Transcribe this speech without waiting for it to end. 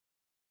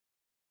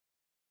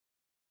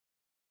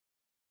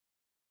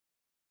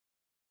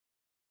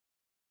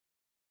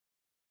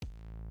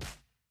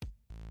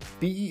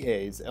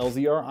BEA's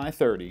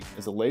LZR-i30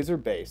 is a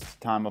laser-based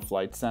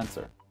time-of-flight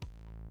sensor.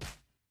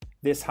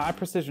 This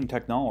high-precision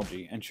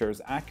technology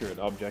ensures accurate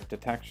object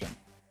detection.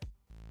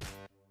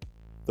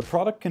 The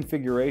product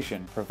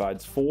configuration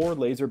provides 4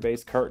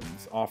 laser-based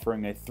curtains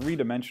offering a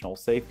 3-dimensional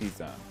safety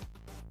zone.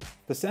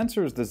 The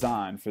sensor is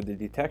designed for the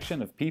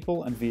detection of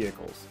people and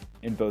vehicles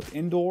in both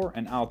indoor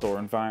and outdoor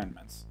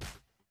environments.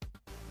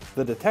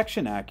 The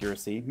detection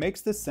accuracy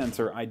makes this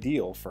sensor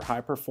ideal for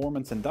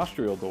high-performance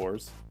industrial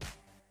doors,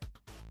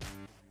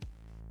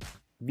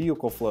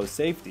 vehicle flow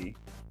safety,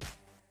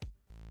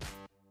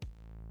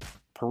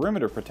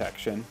 perimeter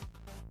protection,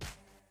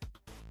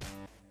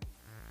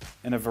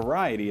 and a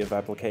variety of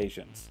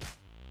applications.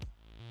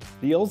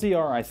 The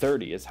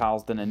LZR-i30 is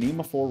housed in a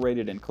NEMA 4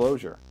 rated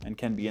enclosure and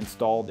can be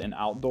installed in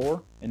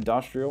outdoor,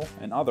 industrial,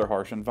 and other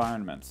harsh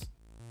environments.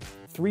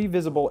 3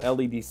 visible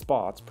LED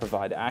spots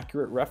provide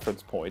accurate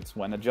reference points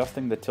when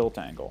adjusting the tilt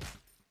angle.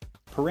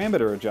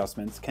 Parameter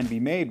adjustments can be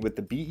made with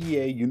the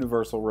BEA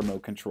Universal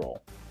Remote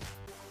Control.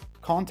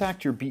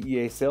 Contact your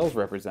BEA sales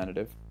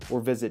representative or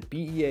visit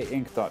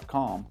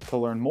beainc.com to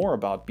learn more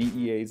about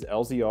BEA's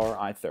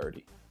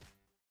LZR-i30.